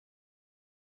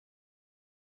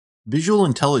Visual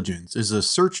Intelligence is a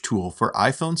search tool for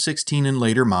iPhone 16 and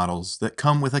later models that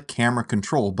come with a camera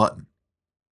control button.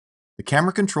 The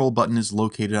camera control button is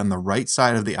located on the right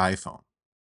side of the iPhone.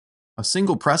 A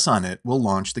single press on it will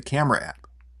launch the camera app.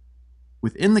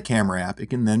 Within the camera app,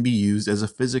 it can then be used as a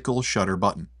physical shutter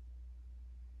button.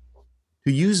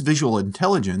 To use Visual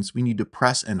Intelligence, we need to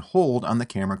press and hold on the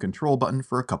camera control button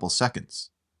for a couple seconds.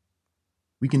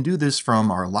 We can do this from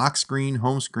our lock screen,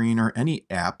 home screen, or any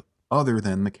app other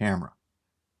than the camera.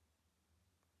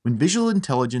 When Visual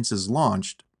Intelligence is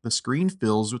launched, the screen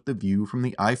fills with the view from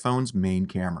the iPhone's main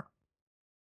camera.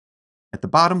 At the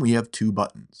bottom, we have two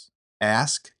buttons,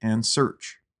 Ask and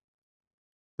Search.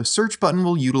 The Search button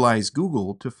will utilize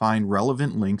Google to find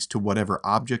relevant links to whatever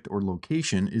object or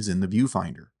location is in the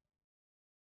viewfinder.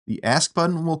 The Ask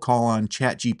button will call on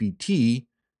ChatGPT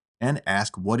and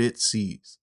ask what it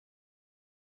sees.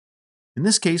 In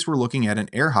this case, we're looking at an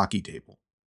air hockey table.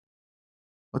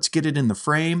 Let's get it in the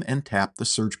frame and tap the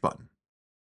Search button.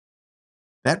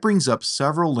 That brings up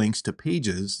several links to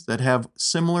pages that have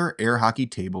similar air hockey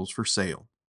tables for sale.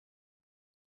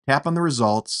 Tap on the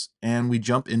results, and we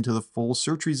jump into the full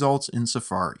search results in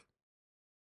Safari.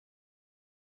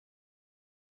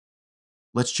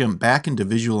 Let's jump back into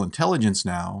Visual Intelligence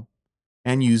now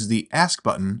and use the Ask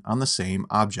button on the same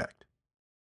object.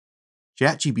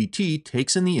 ChatGPT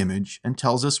takes in the image and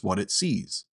tells us what it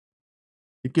sees.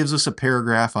 It gives us a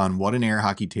paragraph on what an air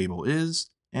hockey table is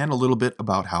and a little bit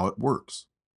about how it works.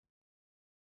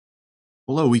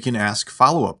 Below, we can ask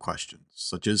follow-up questions,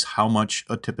 such as how much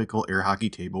a typical air hockey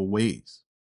table weighs.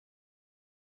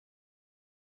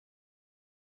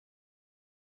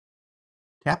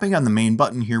 Tapping on the main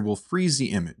button here will freeze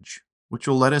the image, which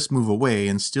will let us move away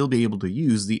and still be able to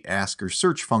use the ask or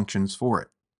search functions for it.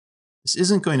 This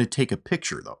isn't going to take a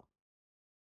picture, though.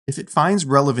 If it finds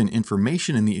relevant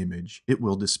information in the image, it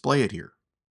will display it here.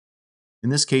 In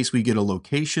this case, we get a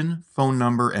location, phone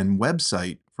number, and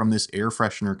website from this air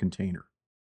freshener container.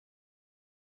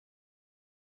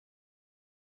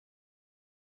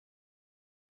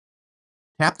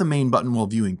 Tap the main button while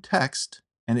viewing text,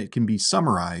 and it can be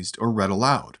summarized or read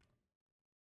aloud.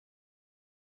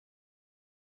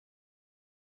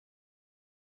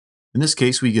 In this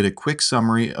case, we get a quick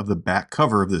summary of the back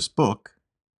cover of this book,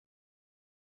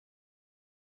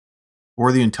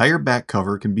 or the entire back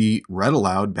cover can be read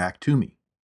aloud back to me.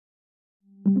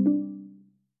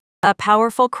 A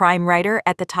powerful crime writer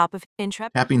at the top of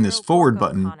intrepid Tapping this hero forward Gorgo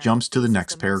button Kano jumps to the faces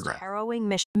next most paragraph. harrowing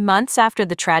mission. Months after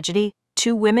the tragedy,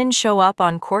 two women show up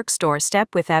on Cork's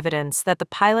doorstep with evidence that the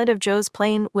pilot of Joe's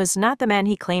plane was not the man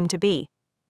he claimed to be.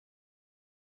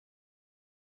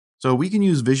 So we can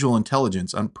use visual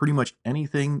intelligence on pretty much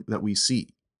anything that we see,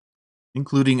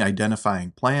 including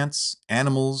identifying plants,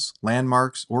 animals,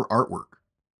 landmarks, or artwork.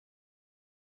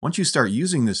 Once you start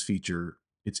using this feature,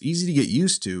 it's easy to get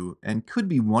used to and could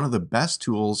be one of the best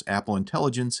tools Apple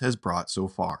Intelligence has brought so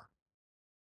far.